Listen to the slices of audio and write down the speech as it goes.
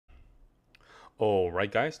All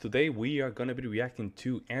right, guys, today we are going to be reacting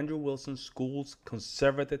to Andrew Wilson School's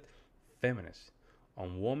conservative feminist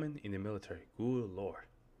on women in the military. Good Lord.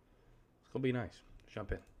 It's going to be nice.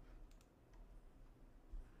 Jump in.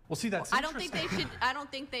 Well, see, that's I don't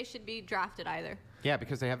think they should be drafted either. Yeah,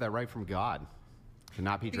 because they have that right from God to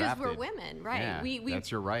not be drafted. Because we're women, right? Yeah, that's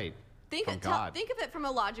your right from God. Think of it from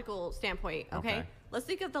a logical standpoint, okay? Let's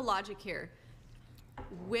think of the logic here.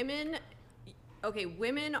 Women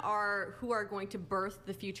are who are going to birth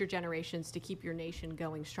the future generations to keep your nation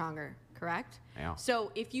going stronger, correct? Yeah.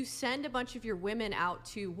 So if you send a bunch of your women out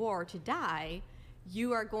to war to die,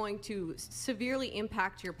 you are going to severely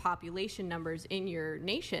impact your population numbers in your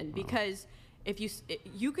nation, because if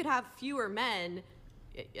you could have fewer men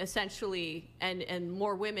essentially and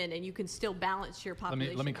more women, and you can still balance your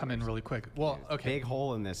population. Let me come in really quick. Well, okay. Big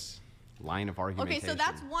hole in this line of argumentation. Okay, so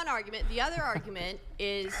that's one argument. The other argument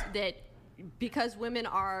is that because women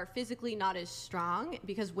are physically not as strong,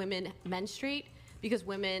 because women menstruate, because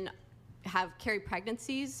women carry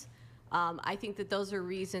pregnancies, I think that those are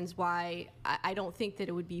reasons why I don't think that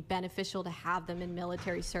it would be beneficial to have them in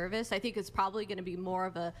military service. I think it's probably going to be more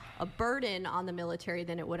of a burden on the military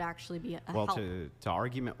than it would actually be a help. To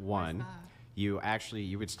argument one, you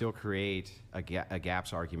would still create a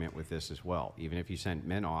gaps argument with this as well. Even if you sent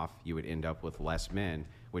men off, you would end up with less men,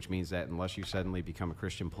 which means that unless you suddenly become a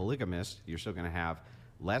Christian polygamist, you're still going to have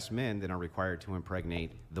less men than are required to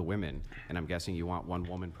impregnate the women. And I'm guessing you want one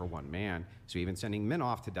woman per one man. So even sending men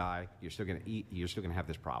off to die, you're still going to have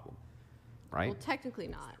this problem, right? Well, technically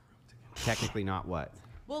not. Technically not what?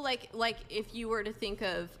 Well, like if you were to think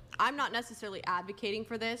of, I'm not necessarily advocating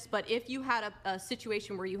for this, but if you had a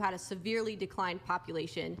situation where you had a severely declined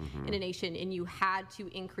population in a nation and you had to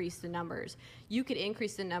increase the numbers, you could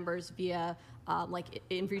increase the numbers via like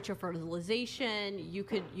in vitro fertilization. You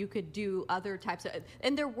could do other types of,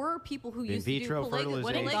 and there were people who used to do polygamy.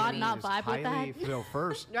 Wouldn't God not vibe with that?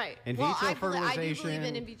 First, right. In vitro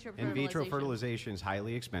fertilization. In vitro fertilization is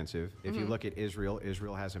highly expensive. If you look at Israel,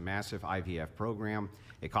 Israel has a massive IVF program.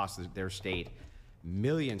 It costs their state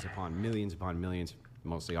millions upon millions,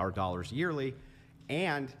 mostly our dollars yearly,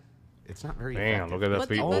 and it's not very effective. Look at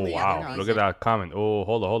that. Oh, wow. Look at that comment. Oh,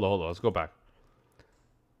 hold on. Let's go back.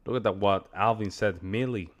 Look at that. What Alvin said.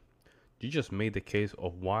 Millie, you just made the case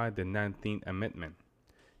of why the 19th Amendment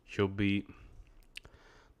should be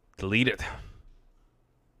deleted,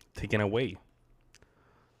 taken away.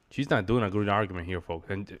 She's not doing a good argument here,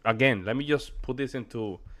 folks. And again, let me just put this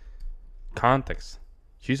into context.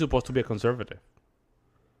 She's supposed to be a conservative.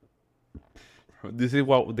 This is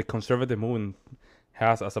what the conservative movement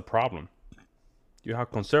has as a problem. You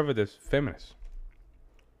have conservative feminists.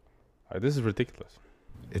 This is ridiculous.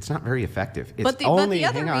 It's not very effective. It's but the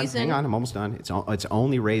other reason, hang on, I'm almost done. It's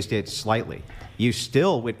only raised it slightly. You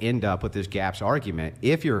still would end up with this gaps argument.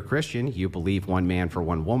 If you're a Christian, you believe one man for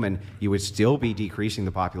one woman, you would still be decreasing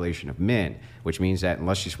the population of men, which means that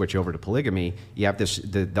unless you switch over to polygamy, you have this,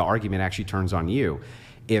 the argument actually turns on you.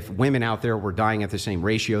 If women out there were dying at the same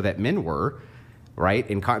ratio that men were, right,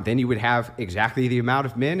 and then you would have exactly the amount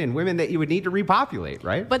of men and women that you would need to repopulate,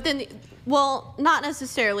 right? But then, well, not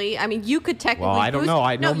necessarily. I mean, you could technically. Well, I don't know.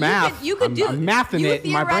 I know math. I'm mathing it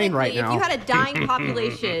in my brain right now. If you had a dying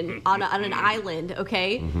population on an island,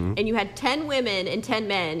 okay, and you had 10 women and 10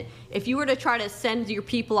 men, if you were to try to send your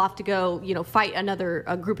people off to go, fight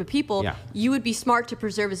a group of people, you would be smart to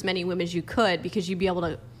preserve as many women as you could, because you'd be able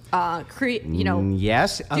to create,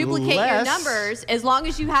 duplicate your numbers. As long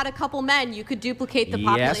as you had a couple men, you could duplicate the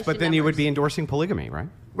population. Yes, but then you would be endorsing polygamy, right?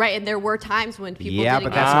 Right, and there were times when people. Yeah,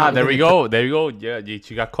 didn't but that's not. There we go. Yeah,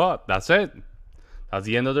 she got caught. That's it. That's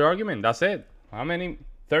the end of the argument. That's it. How many?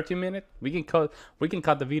 13 minutes. We can cut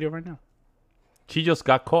the video right now. She just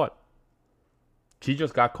got caught.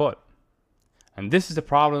 And this is the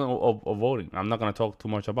problem of voting. I'm not going to talk too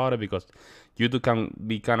much about it because YouTube can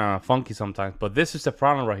be kind of funky sometimes. But this is the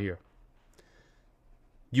problem right here.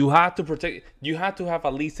 You have to protect. You have to have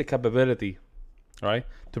at least the capability, right,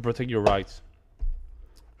 to protect your rights.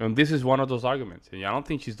 And this is one of those arguments. And I don't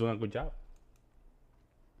think she's doing a good job.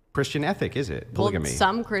 Christian ethic, is it? Polygamy. Well,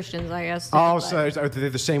 some Christians, I guess. So are they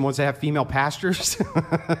the same ones that have female pastors?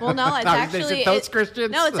 Well, no, it's actually those Christians.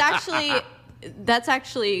 No, it's actually. That's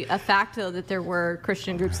actually a fact, though, that there were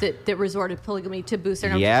Christian groups that resorted to polygamy to boost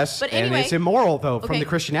their numbers. Yes, but anyway, and it's immoral, though, from the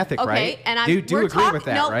Christian ethic, right? And do agree with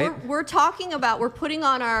that, right? We're talking about, we're putting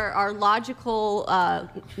on our logical,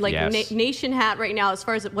 nation hat right now as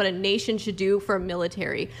far as what a nation should do for a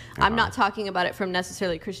military. I'm not talking about it from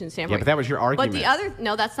necessarily a Christian standpoint. Yeah, but that was your argument. But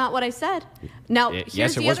no, that's not what I said. Now,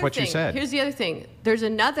 yes, it was what you said. Here's the other thing. There's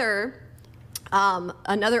another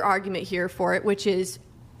argument here for it, which is,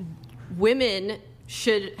 women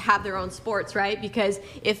should have their own sports, right? Because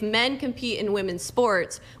if men compete in women's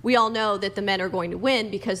sports, we all know that the men are going to win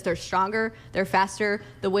because they're stronger, they're faster,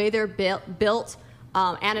 the way they're built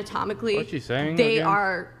anatomically. What's she saying they again?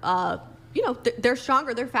 are, they're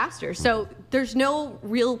stronger, they're faster. So there's no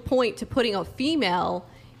real point to putting a female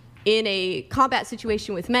in a combat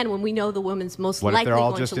situation with men when we know the woman's most What if likely they're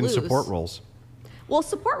all going just to in lose. support roles? Well,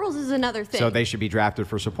 support roles is another thing. So they should be drafted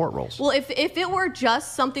for support roles. Well, if it were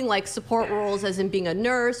just something like support roles, as in being a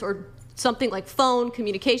nurse or something like phone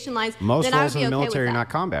communication lines, Most then I would roles be in the okay military with are that. not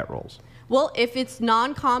combat roles. Well, if it's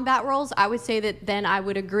non-combat roles, I would say that then I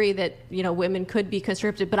would agree that women could be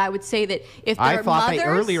conscripted. But I would say that if they're I thought mothers, that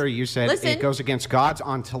earlier you said listen, it goes against God's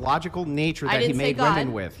ontological nature I that He didn't say made God.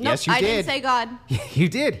 women with. Nope, Yes, you I did. didn't say God. You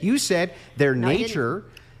did. You said their No, I didn't. nature.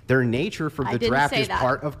 Their nature for I the didn't draft say is that.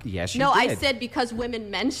 part of. Yes, you No, did. I said because women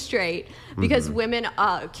menstruate, because women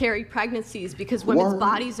carry pregnancies, because women's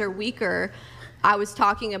bodies are weaker. I was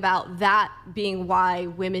talking about that being why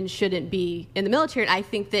women shouldn't be in the military. And I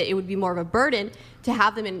think that it would be more of a burden to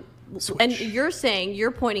have them in. And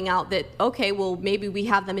you're pointing out that, okay, well, maybe we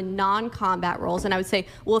have them in non-combat roles. And I would say,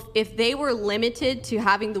 well, if they were limited to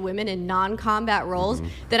having the women in non-combat roles,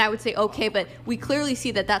 then I would say, okay, but we clearly see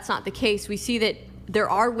that that's not the case. We see that there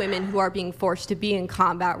are women who are being forced to be in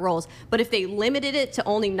combat roles. But if they limited it to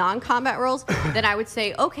only non-combat roles, then I would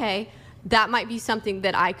say, okay, that might be something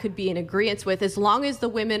that I could be in agreement with, as long as the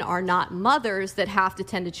women are not mothers that have to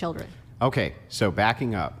tend to children. Okay, so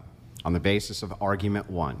backing up on the basis of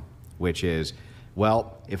argument one, which is,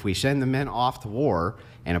 well, if we send the men off to war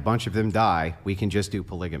and a bunch of them die, we can just do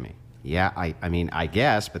polygamy. Yeah, I mean, I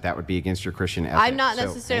guess, but that would be against your Christian ethics. I'm not So,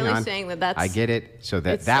 necessarily hang on. saying that that's- I get it. So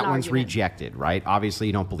that it's that an one's argument. rejected, right? Obviously,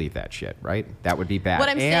 you don't believe that shit, right? That would be bad. What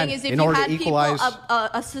I'm saying And is, if in you order had to equalize, people,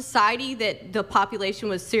 a society that the population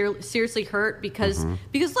was seriously hurt because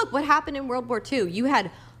look what happened in World War II. You had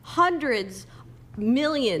hundreds of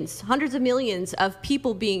millions of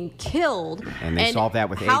people being killed, and they solved that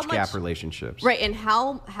with age how gap much- relationships. Right, and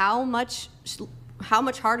how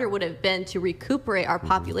much harder would it have been to recuperate our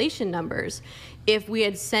population numbers if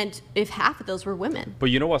half of those were women?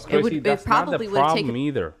 But you know what's It crazy? would- it That's not the probably would have problem taken-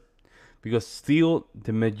 either. Because still,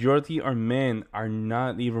 the majority of men are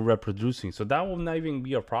not even reproducing. So that will not even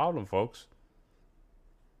be a problem, folks.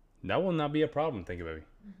 That will not be a problem. Thank you, baby.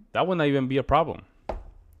 That will not even be a problem.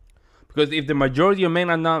 Because if the majority of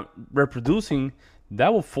men are not reproducing,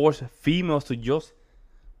 that will force females to just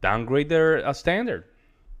downgrade their standard.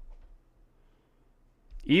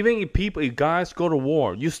 Even if guys go to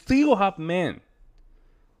war, you still have men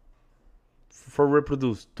to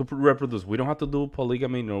reproduce. We don't have to do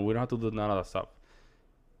polygamy, no. We don't have to do none of that stuff.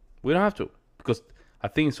 We don't have to, because I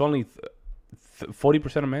think it's only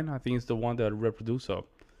 40% of men. I think it's the one that reproduce. So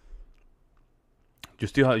you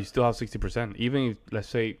still have 60%. Even if, let's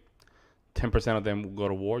say, 10% of them go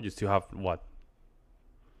to war, you still have what?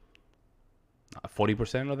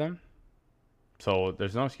 40% of them. So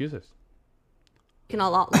there's no excuses. A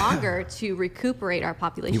lot longer to recuperate our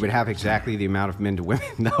population. You would have exactly the amount of men to women.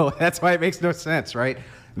 No, that's why it makes no sense, right?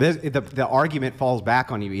 The argument falls back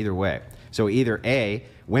on you either way. So either A,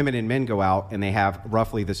 women and men go out and they have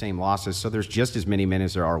roughly the same losses, so there's just as many men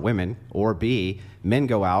as there are women, or B, men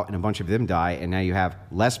go out and a bunch of them die, and now you have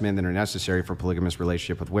less men than are necessary for a polygamous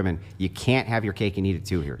relationship with women. You can't have your cake and eat it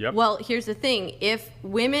too here. Yep. Well, here's the thing. If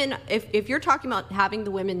you're talking about having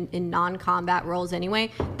the women in non-combat roles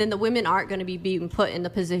anyway, then the women aren't going to be being put in the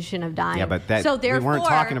position of dying. Yeah, but we we weren't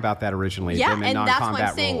talking about that originally. Yeah, them in and that's what I'm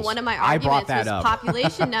non-combat saying. roles. One of my I brought arguments that was up.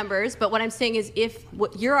 population numbers, but what I'm saying is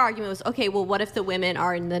what your argument was, okay, well, what if the women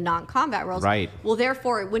are in the non-combat roles? Right. Well,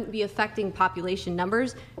 therefore, it wouldn't be affecting population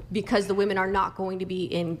numbers because the women are not going to be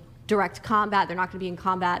in direct combat. They're not going to be in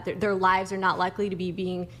combat. Their lives are not likely to be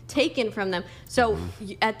being taken from them. So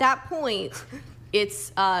at that point,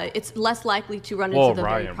 it's less likely to run into the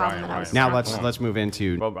very problem that I was Now talking about. let's move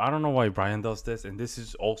into. Bro, I don't know why Brian does this, and this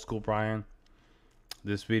is old school Brian.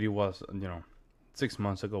 This video was, 6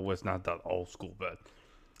 months ago. Was not that old school, but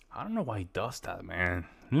I don't know why he does that, man.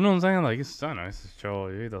 You know what I'm saying? Like, it's a show.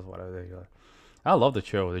 He does whatever. I love the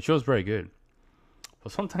show. The show's very good,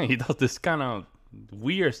 but sometimes he does this kind of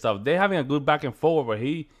weird stuff. They're having a good back and forth, but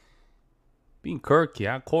he being quirky.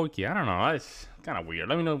 I don't know. It's kind of weird.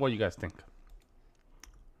 Let me know what you guys think.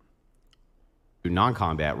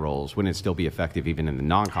 Non-combat roles, wouldn't it still be effective even in the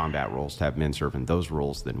non-combat roles to have men serve in those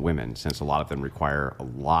roles than women, since a lot of them require a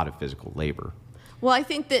lot of physical labor? Well, I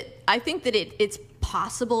think that it's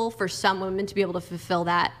possible for some women to be able to fulfill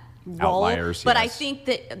that role. Outliers, but I yes. think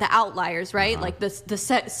that the outliers, right? Like the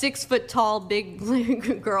 6 foot tall big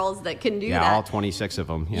girls that can do that. Yeah, all 26 of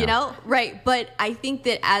them. Yeah. You know, right? But I think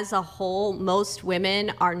that as a whole, most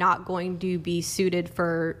women are not going to be suited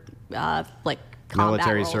for like combat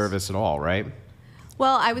military roles. service at all, right?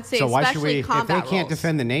 Well, I would say So why should especially we? If combat they can't roles.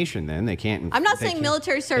 defend the nation, then they can't. I'm not they saying can't-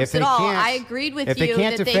 military service if they at all. can't- I agreed with if you they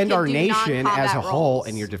can't that they defend could our do nation as non-combat a whole, roles.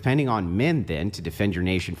 and you're depending on men then to defend your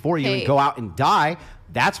nation for you Okay. and go out and die,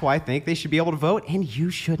 that's why I think they should be able to vote, and you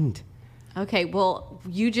shouldn't. Okay, well,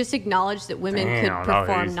 you just acknowledged that women Damn, could no,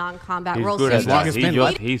 perform he's- non-combat He's roles. good So at you that.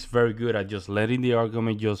 just- He's very good at just letting the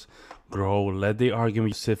argument just grow, let the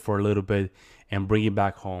argument sit for a little bit, and bring it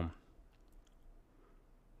back home.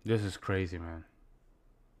 This is crazy, man.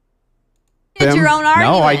 Defeated your own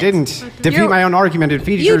argument. No, I didn't defeat You're- my own argument. It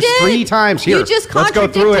defeated You yours did. 3 times. Here, You just let's go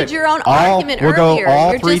through contradicted it. your own all, argument we'll earlier. go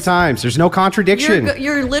all You're 3 just- times. There's no contradiction.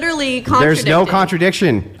 You're literally There's contradicting. no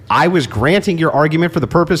contradiction. I was granting your argument for the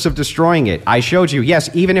purpose of destroying it. I showed you, yes,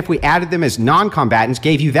 even if we added them as non-combatants,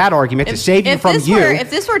 gave you that argument to save you from you. If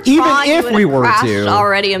this were even Tron, you if would we have were crashed to,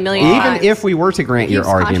 already a million even times. if we were to grant He your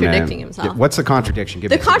keeps argument, contradicting himself. what's the contradiction? Give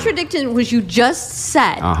The it to me. contradiction was you just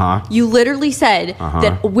said. Uh-huh. You literally said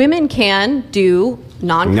that women can do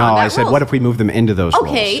non-combat No, I said, roles. what if we move them into those roles?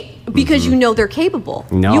 Okay, because you know they're capable.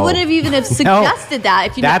 No. You wouldn't have even have suggested that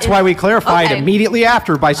if you. That's why we clarified Okay. immediately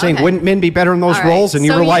after by saying, Okay. wouldn't men be better in those All right. roles? And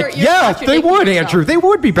you So were you're- like, you're yeah, they would, contradicting Andrew. yourself. They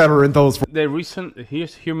would be better in those. The reason,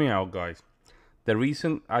 hear me out, guys. The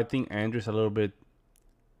reason I think Andrew's a little bit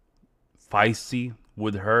feisty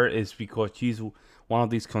with her is because she's one of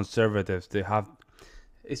these conservatives.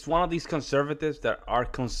 It's one of these conservatives that are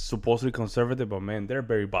supposedly conservative, but man, they're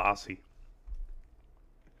very bossy.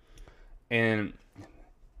 And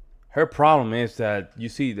her problem is that you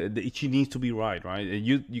see that she needs to be right?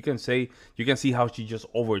 You can see how she just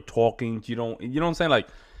over talking. You know what I'm saying? Like,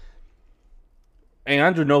 and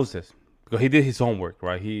Andrew knows this because he did his homework,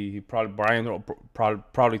 right? Brian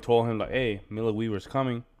probably told him like, hey, Mila Weaver's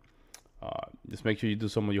coming. Just make sure you do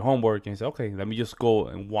some of your homework. And he said, okay, let me just go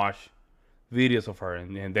and watch videos of her.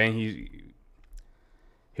 And then he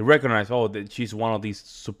recognized, that she's one of these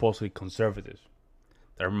supposedly conservatives.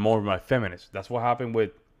 They're more like feminists. That's what happened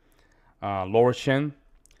with Laura Shen,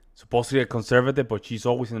 supposedly a conservative, but she's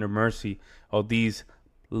always in the mercy of these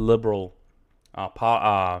liberal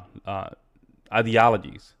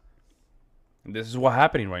ideologies. And this is what's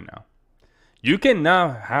happening right now. You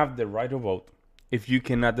cannot have the right to vote if you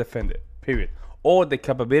cannot defend it, period. Or the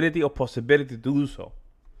capability or possibility to do so.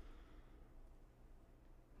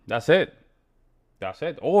 That's it.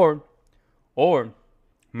 Or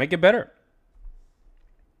make it better.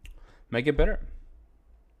 Make it better.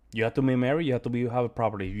 You have to be married. You have to have a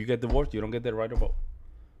property. If you get divorced, you don't get the right to vote.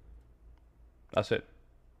 That's it.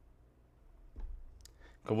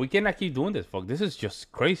 Cause we cannot keep doing this, folks. This is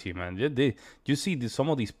just crazy, man. You see some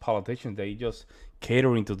of these politicians, they just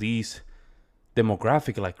catering to these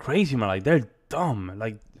demographic like crazy, man. Like they're dumb.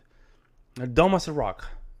 Like they're dumb as a rock.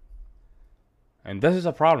 And this is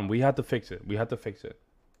a problem. We have to fix it.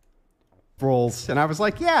 Roles. And I was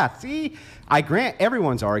like, yeah, see, I grant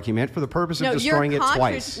everyone's argument for the purpose of destroying it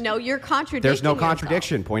twice. No, you're contradicting. There's no yourself.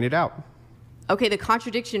 contradiction. Point it out. Okay, the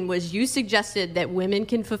contradiction was you suggested that women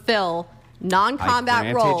can fulfill non-combat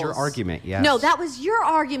I granted roles. your argument, yes. No, that was your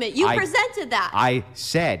argument. You presented that. I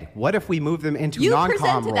said, what if we move them into you non-com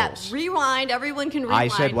presented roles? that. Rewind. Everyone can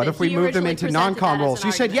rewind. I said, what that if we he move them originally into presented non-com that as roles? an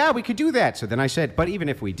You said, argument. yeah, we could do that. So then I said, but even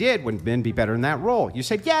if we did, wouldn't men be better in that role? You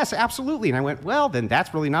said, yes, absolutely. And I went, well, then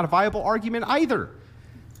that's really not a viable argument either.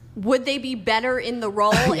 Would they be better in the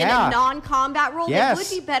role Yeah. in a non-combat role? Yes.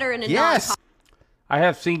 They would be better in a Yes. non-combat. I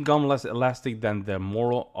have seen gum less elastic than the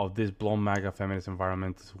moral of this blown MAGA feminist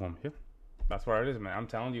environmentalist woman. Yeah, that's what it is, man. I'm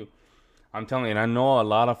telling you. And I know a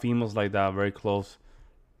lot of females like that very close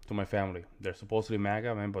to my family. They're supposedly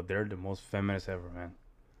MAGA, man, but they're the most feminist ever, man.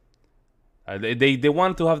 They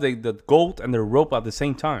want to have the goat and the rope at the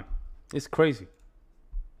same time. It's crazy.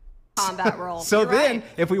 Combat role. So You're then, right.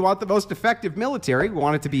 if we want the most effective military, we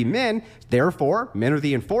want it to be men. Therefore, men are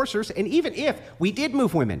the enforcers. And even if we did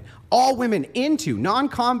move women, all women, into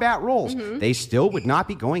non-combat roles, they still would not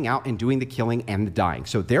be going out and doing the killing and the dying.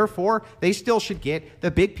 So therefore, they still should get the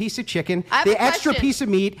big piece of chicken, I have the a extra question. piece of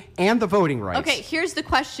meat, and the voting rights. Okay, here's the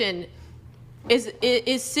question.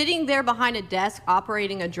 Is sitting there behind a desk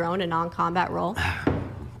operating a drone a non-combat role?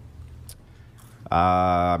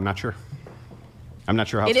 I'm not sure. I'm not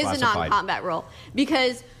sure how It it's is a classified. non-combat role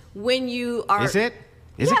because when you are... Is it?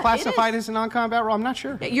 Is Yeah, it it classified is. as a non-combat role? I'm not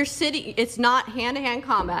sure. You're sitting... It's not hand-to-hand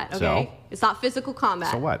combat, okay? So? It's not physical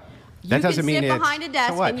combat. So what? You That doesn't can mean sit it's... behind a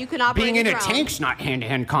desk so what? and you can operate Being in a a drone. tank's not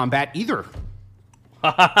hand-to-hand combat either.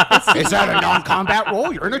 Is that a non-combat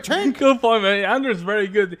role? You're in a tank. Good point, man. Andrew's very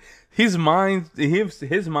good. His mind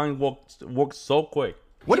works so quick.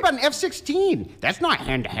 What about an F-16? That's not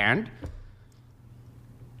hand-to-hand.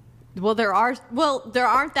 Well, there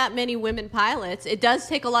aren't that many women pilots. It does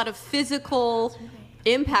take a lot of physical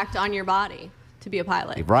impact on your body to be a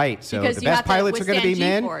pilot. Right. So because the you best have to pilots are going to be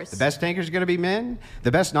withstand men. G-force. The best tankers are going to be men.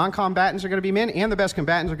 The best non-combatants are going to be men, and the best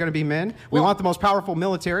combatants are going to be men. We want the most powerful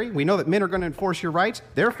military. We know that men are going to enforce your rights.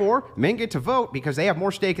 Therefore, men get to vote because they have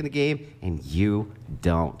more stake in the game, and you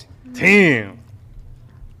don't. Damn.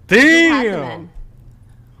 Who has the Damn. men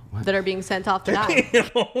that are being sent off to die?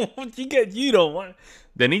 You don't want.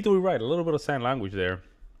 They need to rewrite a little bit of sign language there.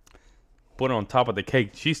 Put it on top of the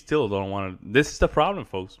cake. She still don't want to. This is the problem,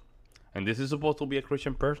 folks. And this is supposed to be a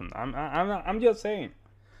Christian person. I'm just saying.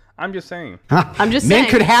 I'm just saying. I'm just Men saying.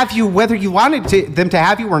 could have you whether you wanted them to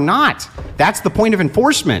have you or not. That's the point of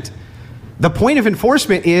enforcement. The point of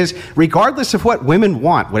enforcement is, regardless of what women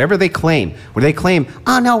want, whatever they claim, where they claim,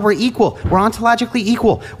 oh no, we're equal, we're ontologically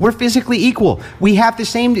equal, we're physically equal, we have the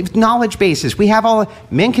same knowledge bases, we have all,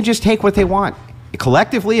 men can just take what they want.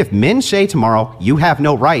 Collectively, if men say tomorrow, you have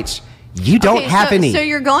no rights, you don't have any. So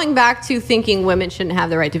you're going back to thinking women shouldn't have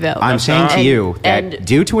the right to vote. I'm saying to you that and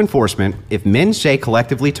due to enforcement, if men say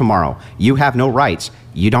collectively tomorrow, you have no rights,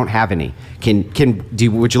 you don't have any.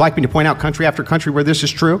 Would you like me to point out country after country where this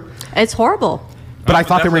is true? it's horrible. But I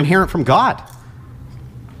thought they were inherent from God.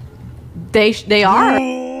 They are.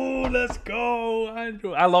 Ooh, let's go,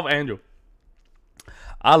 Andrew. I love Andrew.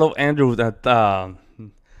 I love Andrew that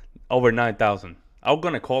over 9,000. I'm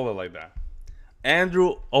gonna call it like that.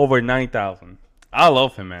 Andrew over 9,000. I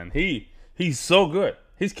love him, man. He's so good.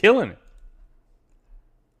 He's killing it.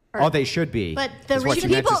 Oh, they should be. But the is what reason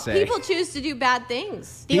you meant to People say. people choose to do bad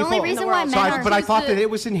things. The only People- reason in the why world. men So are But I choose thought to- that it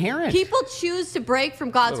was inherent. People choose to break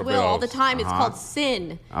from God's Little bit will all of- the time. It's called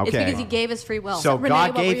sin. It's Okay. because He gave us free will. So Renee, God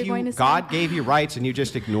what were you gave going you to say? God gave you rights and you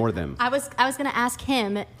just ignore them. I was going to ask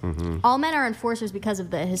him. All men are enforcers because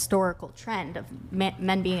of the historical trend of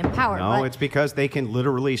men being in power. No, but, it's because they can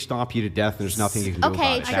literally stomp you to death and there's nothing you can do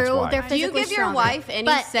okay, about it. That's true. why. They're Do you physically give your stronger. wife any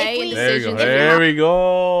But say if in we- There you go. decisions? There we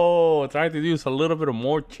go. Trying to use a little bit of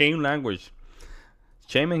more chain language.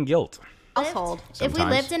 Shame and guilt. household. If we Sometimes.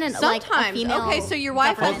 lived in like a Sometimes. female Okay, so your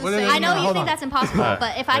wife government- has to say. I know you Hold think on. that's impossible,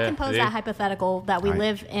 but if I can pose yeah. that hypothetical that we Right.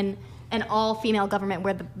 live in an all-female government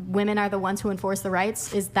where the women are the ones who enforce the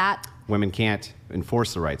rights, is that Women can't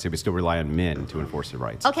enforce the rights. They would still rely on men to enforce the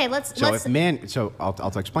rights. okay? Let's If men,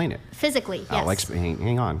 I'll explain it. physically. Yes.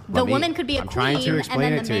 Hang on. The woman could be a I'm trying to queen, and explain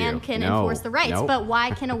then it the to man you. can No, enforce the rights. nope. But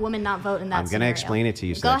why can a woman not vote in that I'm going to scenario? explain it to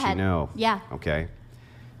you so Go that ahead. you know. Yeah. Okay.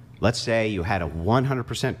 Let's say you had a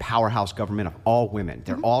 100% powerhouse government of all women.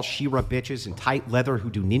 They're all She-Ra bitches in tight leather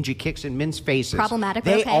who do ninja kicks in men's faces. Problematic,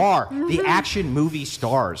 but They okay. are the action movie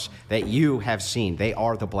stars that you have seen. They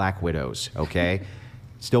are the Black Widows, okay?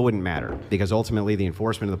 Still wouldn't matter because ultimately the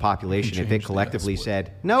enforcement of the population, if it collectively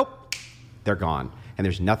said, nope, they're gone. And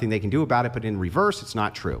there's nothing they can do about it, but in reverse, it's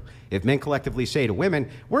not true. If men collectively say to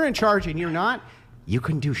women, we're in charge and you're not, you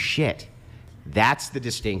can do shit. That's the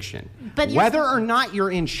distinction. But you're whether or not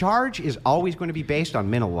you're in charge is always going to be based on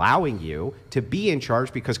men allowing you to be in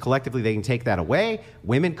charge because collectively they can take that away.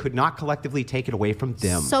 Women could not collectively take it away from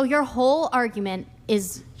them. So your whole argument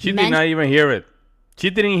is She men did not even hear it.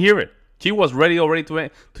 She didn't hear it. She was ready already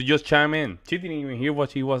to just chime in. She didn't even hear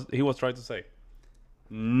what he was trying to say.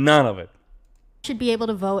 None of it. should be able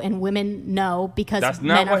to vote and women no because That's men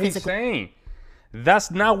not are what he's physically. saying.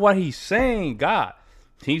 That's not what he's saying, God.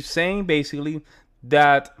 He's saying basically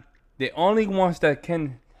that the only ones that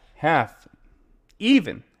can have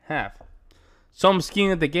some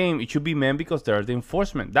skin in the game, it should be men because they're the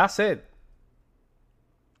enforcement. That's it.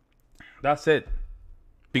 That's it.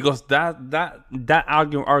 Because that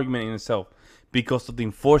argument in itself, because of the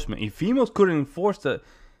enforcement. If females couldn't enforce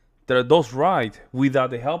those rights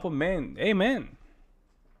without the help of men, amen.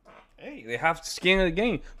 Hey, they have skin in the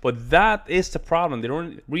game. But that is the problem. The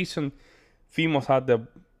only reason females had the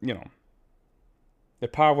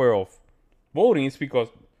power of voting is because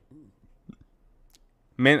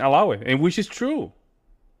men allow it, and which is true.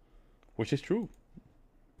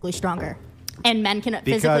 Stronger, and men can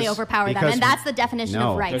physically overpower them, and that's the definition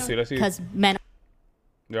No. of rights. Let's see. Because men.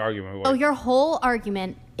 The argument. So your whole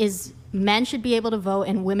argument is men should be able to vote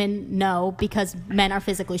and women no because men are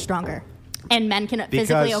physically stronger. And men can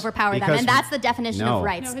physically overpower them. because- And that's the definition no. of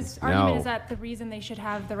rights. No, his argument No. is that the reason they should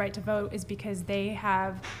have the right to vote is because they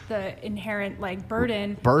have the inherent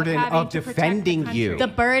burden Burden having of to protect defending the you. country.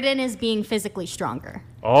 The burden is being physically stronger.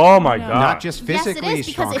 Oh my No. God! Not just physically yes, it is,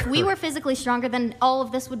 because stronger. if we were physically stronger, then all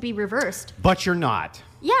of this would be reversed. But you're not.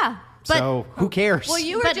 Yeah. So who cares? Well,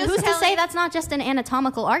 you were But just who's to say telling- that's not just an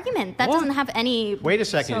anatomical argument? That doesn't have any. Wait a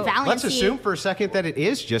second. valency. Let's assume for a second that it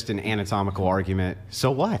is just an anatomical argument. So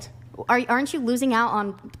what? Aren't you losing out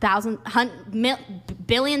on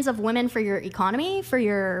billions of women for your economy, for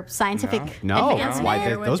your scientific No. advancement?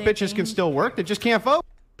 Why? What Those they bitches can think. still work. They just can't vote.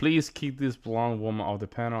 Please keep this blonde woman off the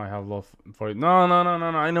panel. I have love for it. No.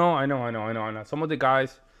 I know. Some of the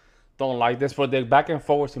guys don't like this, but the back and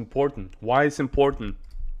forth is important. Why it's important?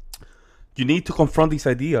 You need to confront these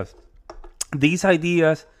ideas. These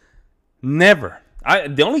ideas never.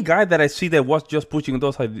 The only guy that I see that was just pushing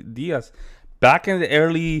those ideas back in the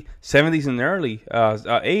early 70s and early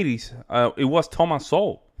 80s, it was Thomas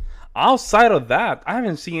Sowell. Outside of that, I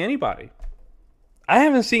haven't seen anybody.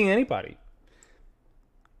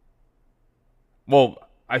 Well,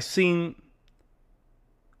 I seen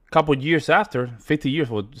a couple years after, 50 years,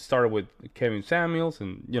 well, it started with Kevin Samuels,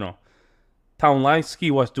 and Tom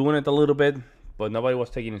Linsky was doing it a little bit, but nobody was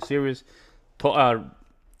taking it serious.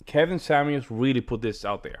 Kevin Samuels really put this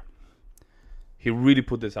out there. He really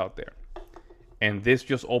put this out there. And this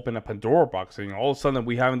just opened a Pandora box, and all of a sudden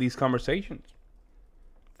we're having these conversations.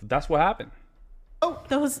 That's what happened.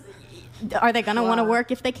 Those are they going to want to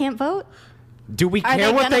work if they can't vote? Do we Are care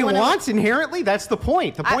they what gonna they wanna- want inherently? That's the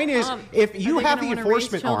point. The point is, if you they have the gonna wanna raise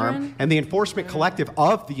enforcement arm children? and the enforcement collective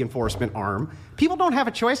of the enforcement arm, people don't have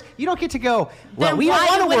a choice. You don't get to go, well, Then we why don't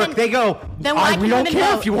want do to work. women- They go, Then why we can don't women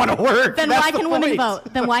care vote? if you want to work. Then That's why the can women point.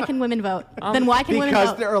 vote? Then why can women vote? Then why can women Because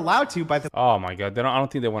vote? they're allowed to by the Oh my God, I don't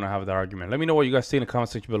think they want to have that argument. Let me know what you guys see in the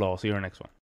comment section below. I'll see you in the next one.